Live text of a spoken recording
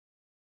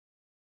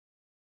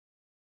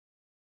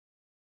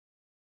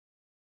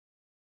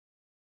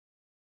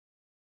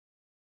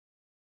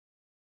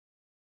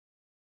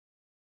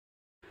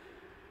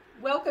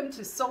Welcome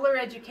to Solar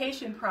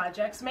Education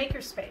Project's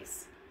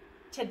Makerspace.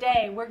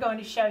 Today we're going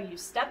to show you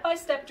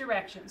step-by-step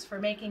directions for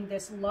making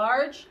this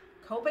large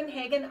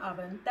Copenhagen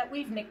oven that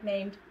we've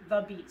nicknamed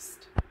the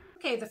Beast.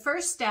 Okay, the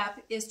first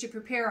step is to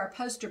prepare our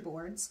poster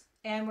boards,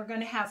 and we're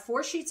going to have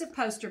 4 sheets of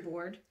poster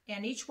board,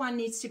 and each one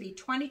needs to be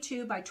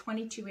 22 by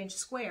 22 inch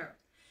square.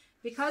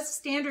 Because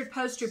standard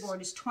poster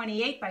board is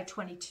 28 by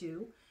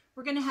 22,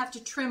 we're going to have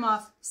to trim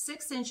off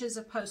 6 inches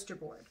of poster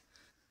board.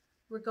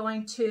 We're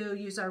going to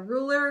use our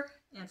ruler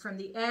and from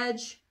the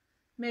edge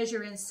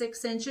measure in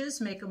 6 inches,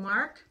 make a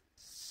mark,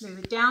 move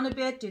it down a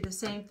bit, do the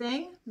same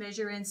thing,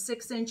 measure in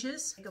 6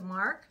 inches, make a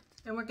mark,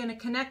 and we're going to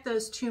connect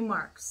those 2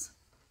 marks.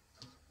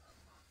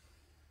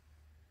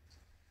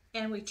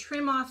 And we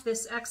trim off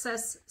this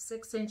excess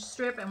 6-inch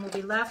strip and we'll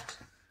be left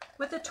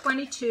with a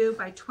 22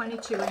 by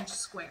 22 inch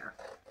square.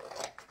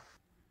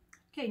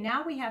 Okay,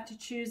 now we have to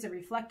choose a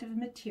reflective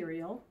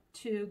material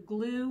to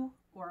glue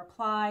or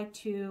apply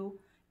to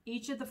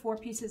each of the 4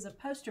 pieces of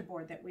poster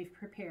board that we've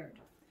prepared.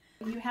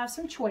 You have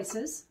some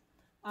choices.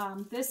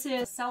 This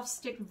is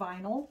self-stick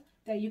vinyl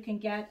that you can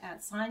get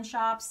at sign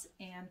shops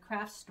and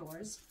craft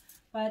stores,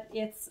 but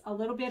it's a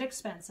little bit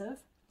expensive.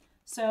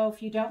 So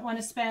if you don't want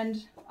to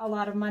spend a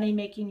lot of money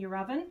making your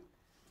oven,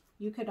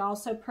 you could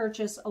also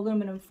purchase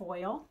aluminum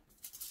foil.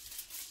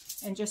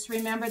 And just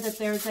remember that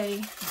there's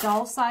a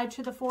dull side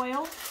to the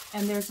foil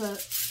and there's a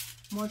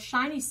more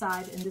shiny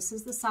side, and this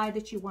is the side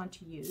that you want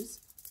to use.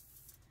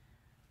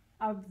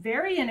 A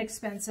very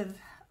inexpensive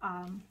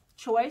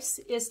choice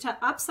is to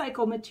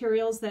upcycle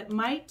materials that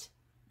might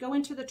go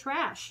into the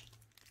trash.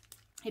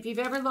 If you've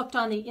ever looked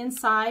on the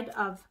inside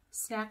of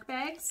snack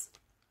bags,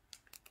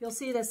 you'll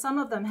see that some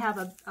of them have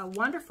a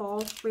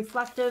wonderful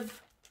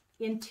reflective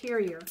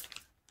interior.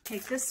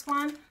 Take this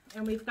one,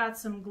 and we've got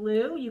some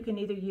glue. You can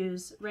either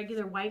use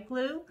regular white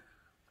glue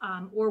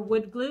or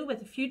wood glue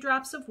with a few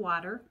drops of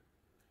water.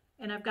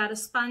 And I've got a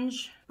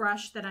sponge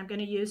brush that I'm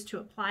going to use to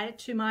apply it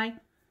to my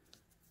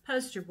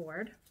poster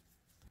board.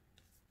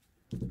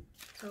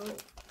 So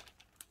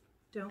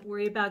don't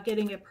worry about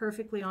getting it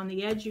perfectly on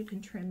the edge. You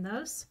can trim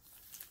those.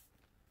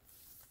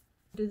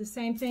 Do the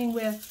same thing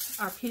with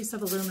our piece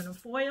of aluminum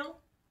foil.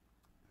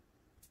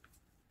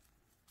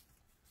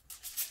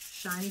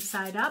 Shiny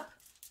side up.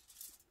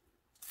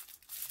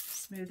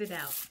 Smooth it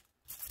out.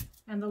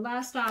 And the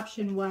last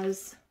option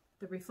was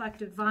the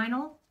reflective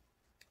vinyl,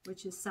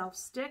 which is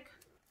self-stick.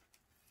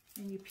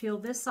 And you peel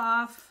this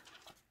off,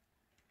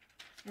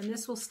 and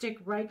this will stick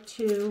right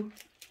to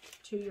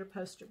your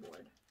poster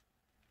board.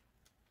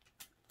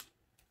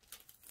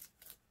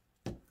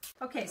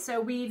 Okay, so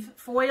we've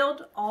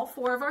foiled all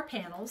 4 of our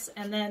panels,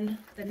 and then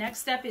the next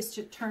step is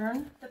to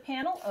turn the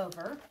panel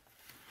over,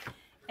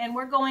 and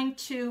we're going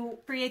to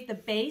create the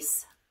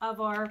base of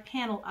our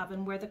panel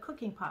oven where the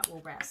cooking pot will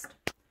rest.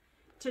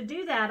 To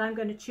do that, I'm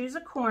going to choose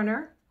a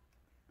corner,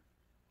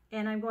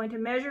 and I'm going to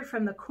measure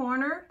from the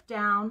corner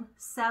down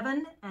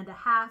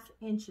 7.5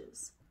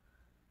 inches.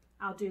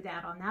 I'll do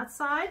that on that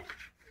side,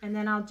 and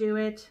then I'll do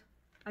it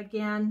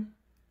again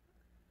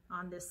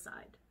on this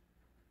side.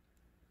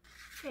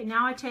 Okay,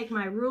 now I take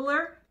my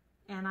ruler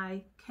and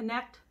I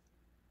connect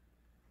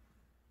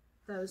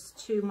those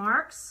 2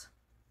 marks.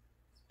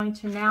 I'm going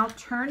to now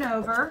turn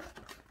over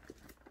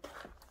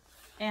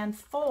and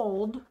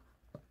fold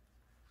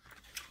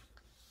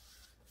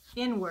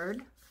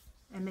inward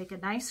and make a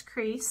nice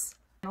crease.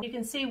 You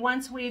can see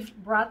once we've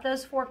brought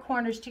those 4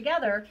 corners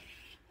together,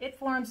 it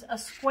forms a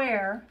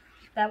square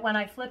that when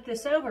I flip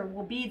this over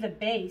will be the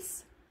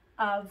base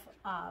of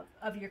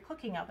your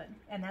cooking oven,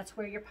 and that's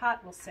where your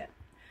pot will sit.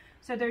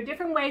 So there are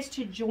different ways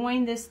to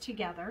join this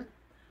together.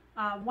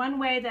 One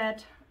way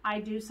that I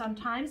do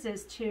sometimes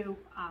is to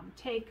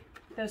take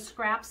those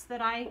scraps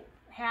that I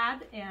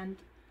had and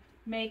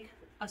make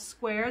a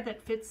square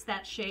that fits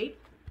that shape,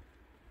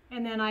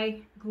 and then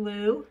I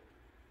glue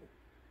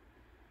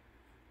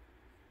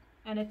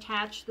and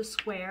attach the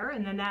square,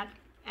 and then that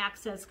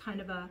acts as kind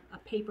of a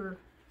paper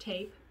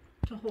tape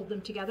to hold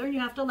them together. You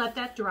have to let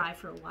that dry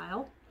for a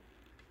while.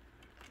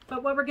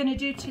 But what we're going to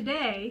do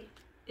today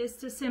is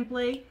to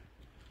simply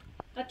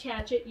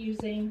attach it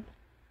using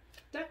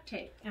duct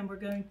tape, and we're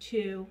going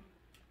to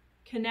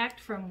connect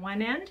from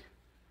one end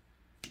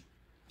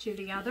to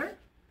the other,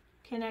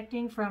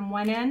 connecting from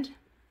one end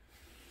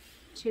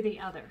to the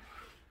other.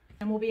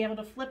 And we'll be able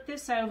to flip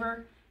this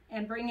over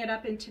and bring it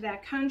up into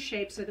that cone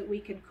shape so that we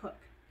can cook.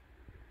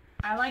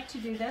 I like to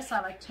do this. I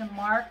like to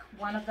mark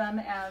one of them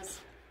as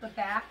the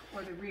back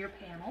or the rear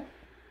panel.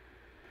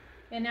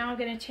 And now I'm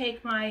going to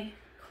take my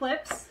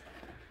clips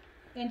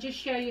and just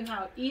show you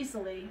how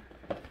easily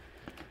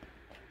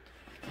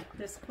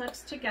this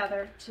clips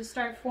together to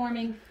start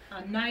forming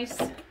a nice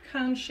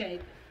cone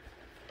shape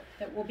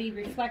that will be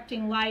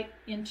reflecting light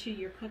into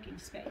your cooking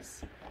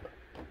space.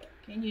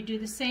 Okay, and you do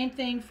the same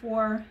thing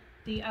for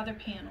the other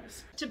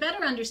panels. To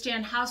better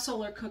understand how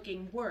solar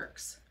cooking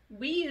works,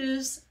 we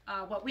use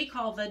what we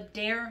call the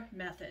DARE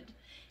method.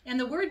 And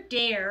the word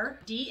DARE,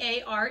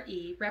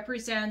 D-A-R-E,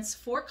 represents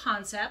 4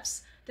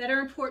 concepts that are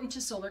important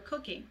to solar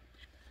cooking.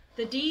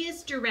 The D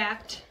is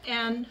direct,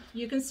 and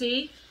you can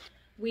see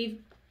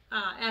we've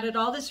added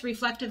all this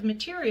reflective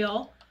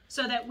material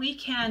so that we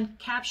can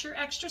capture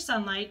extra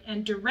sunlight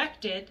and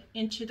direct it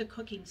into the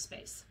cooking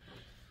space.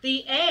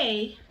 The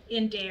A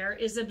in DARE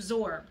is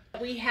absorb.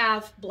 We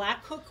have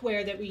black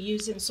cookware that we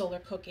use in solar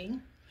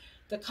cooking.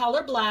 The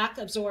color black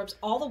absorbs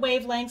all the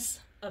wavelengths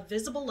of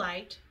visible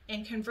light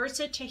and converts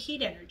it to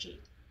heat energy.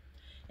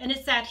 And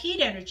it's that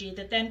heat energy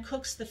that then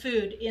cooks the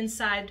food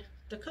inside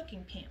the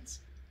cooking pans.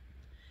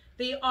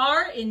 The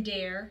R in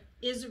DARE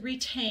is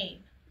retain,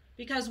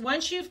 because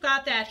once you've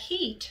got that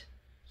heat,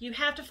 you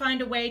have to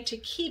find a way to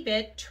keep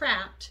it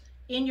trapped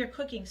in your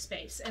cooking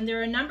space. And there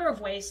are a number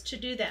of ways to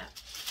do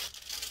that.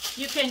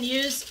 You can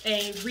use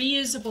a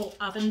reusable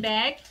oven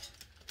bag.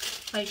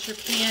 Place your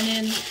pan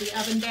in the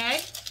oven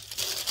bag,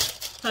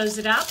 close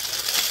it up,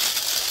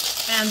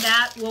 and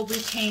that will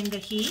retain the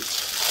heat.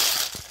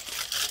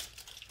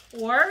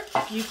 Or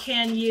you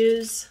can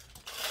use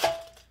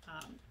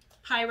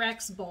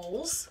Pyrex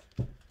bowls,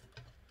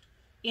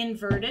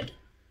 inverted.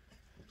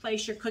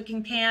 Place your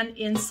cooking pan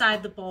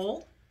inside the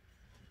bowl,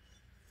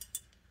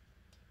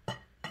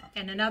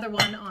 and another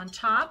one on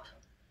top,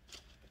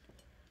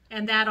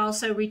 and that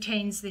also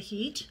retains the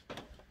heat.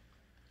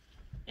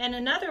 And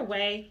another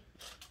way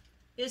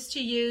is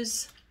to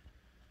use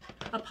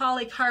a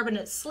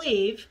polycarbonate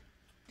sleeve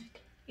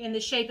in the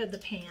shape of the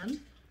pan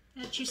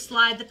that you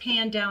slide the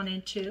pan down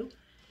into,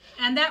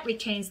 and that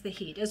retains the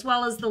heat, as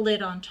well as the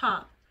lid on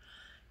top.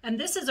 And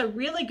this is a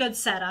really good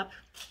setup,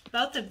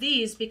 both of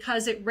these,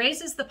 because it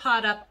raises the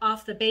pot up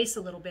off the base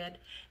a little bit,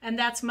 and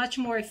that's much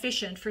more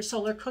efficient for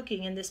solar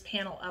cooking in this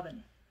panel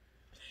oven.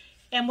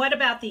 And what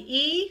about the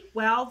E?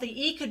 Well, the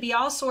E could be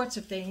all sorts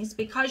of things.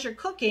 Because you're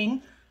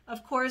cooking,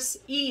 of course,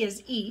 E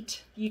is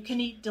eat. You can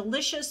eat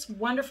delicious,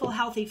 wonderful,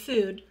 healthy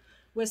food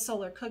with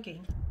solar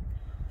cooking.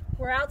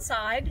 We're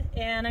outside,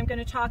 and I'm going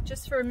to talk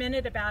just for a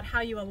minute about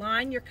how you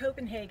align your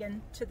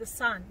Copenhagen to the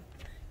sun.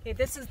 Okay,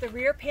 this is the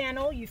rear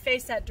panel. You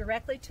face that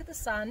directly to the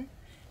sun.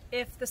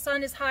 If the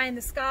sun is high in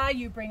the sky,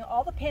 you bring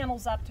all the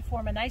panels up to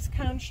form a nice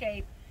cone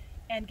shape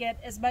and get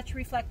as much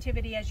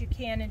reflectivity as you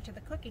can into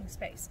the cooking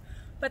space.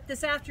 But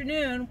this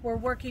afternoon, we're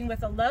working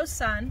with a low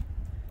sun,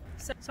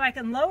 so I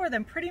can lower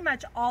them pretty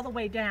much all the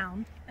way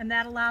down, and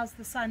that allows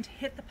the sun to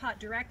hit the pot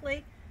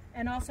directly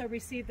and also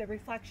receive the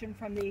reflection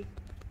from the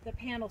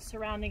panels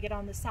surrounding it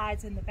on the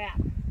sides and the back.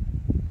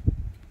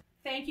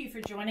 Thank you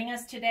for joining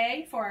us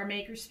today for our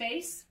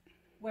makerspace,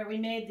 where we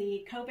made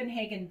the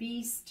Copenhagen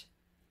Beast.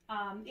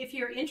 If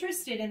you're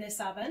interested in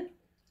this oven,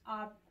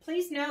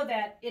 please know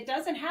that it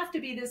doesn't have to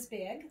be this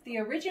big. The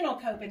original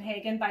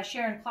Copenhagen by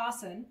Sharon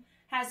Clausen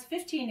has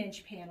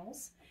 15-inch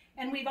panels,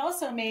 and we've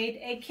also made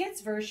a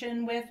kids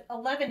version with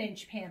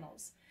 11-inch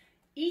panels.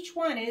 Each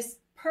one is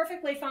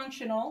perfectly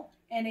functional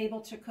and able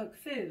to cook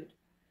food.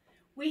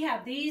 We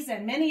have these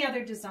and many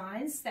other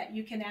designs that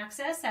you can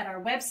access at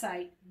our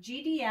website,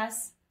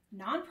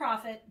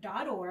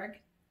 gdsnonprofit.org,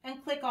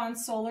 and click on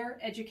Solar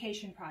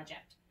Education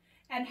Project.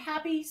 And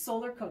happy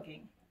solar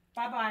cooking.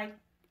 Bye-bye.